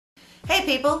Hey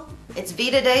people, it's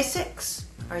VEDA Day 6.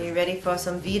 Are you ready for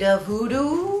some VEDA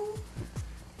voodoo?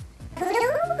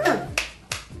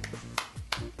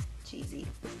 Cheesy.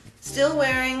 Still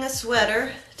wearing a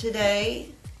sweater today.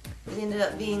 It ended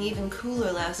up being even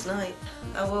cooler last night.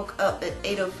 I woke up at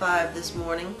 8:05 this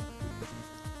morning.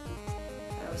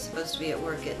 I was supposed to be at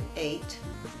work at 8.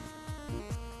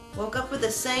 Woke up with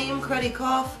the same cruddy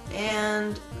cough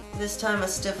and this time a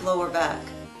stiff lower back.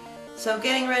 So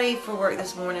getting ready for work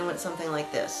this morning went something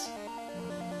like this.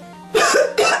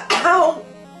 Ow!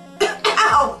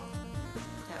 Ow!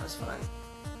 That was fun.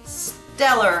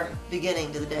 Stellar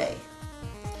beginning to the day.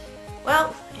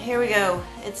 Well, here we go.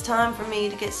 It's time for me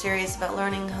to get serious about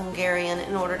learning Hungarian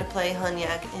in order to play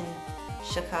Hunyak in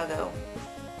Chicago.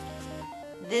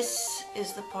 This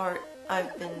is the part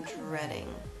I've been dreading.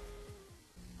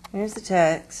 Here's the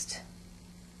text.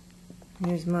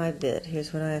 Here's my bit.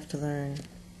 Here's what I have to learn.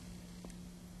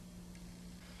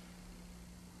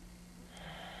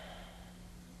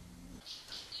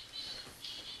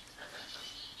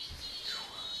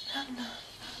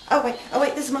 Oh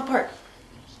wait, this is my part.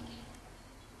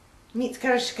 Meet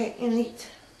Karashka in it.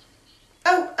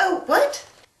 Oh, what?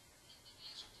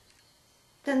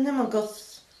 The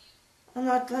Nemagos. I'm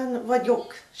not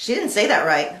Fogok. She didn't say that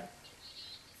right.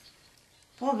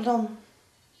 Problem.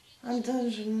 I'm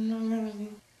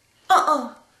done.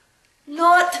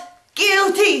 Not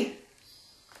guilty.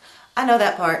 I know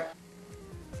that part.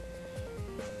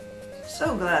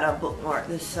 So glad I bookmarked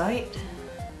this site.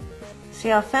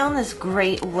 See, I found this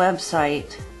great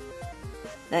website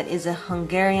that is a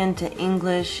Hungarian to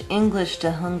English, English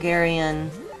to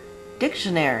Hungarian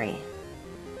dictionary.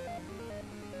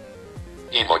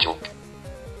 Én vagyok.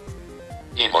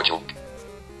 Én vagyok.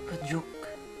 Vagyok.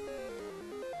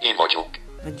 Én vagyok.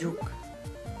 Vagyok.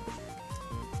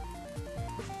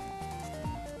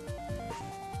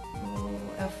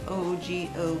 Fogok.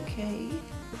 Fogok.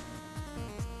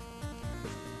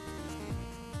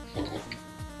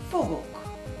 Fogok.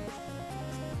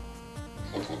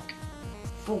 Fogok.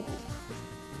 Fogok.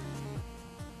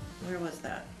 Where was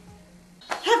that?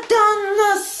 Have done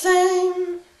the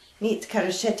same. Meet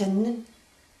Karashetan.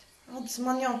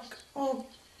 Oddsmanjak. Oh.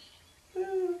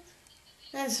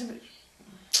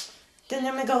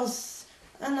 Dynamigos.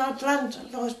 En Outland.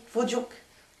 Fogok.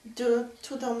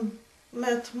 To them.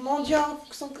 Met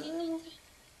Mondjak.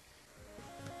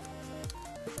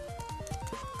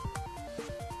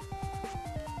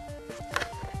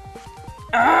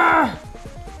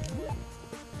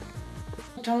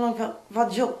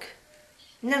 Vagyok.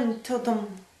 Nem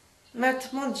tudom,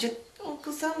 mert mondjuk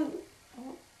okozom,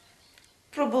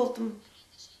 próbáltam.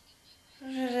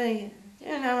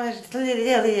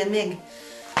 Még.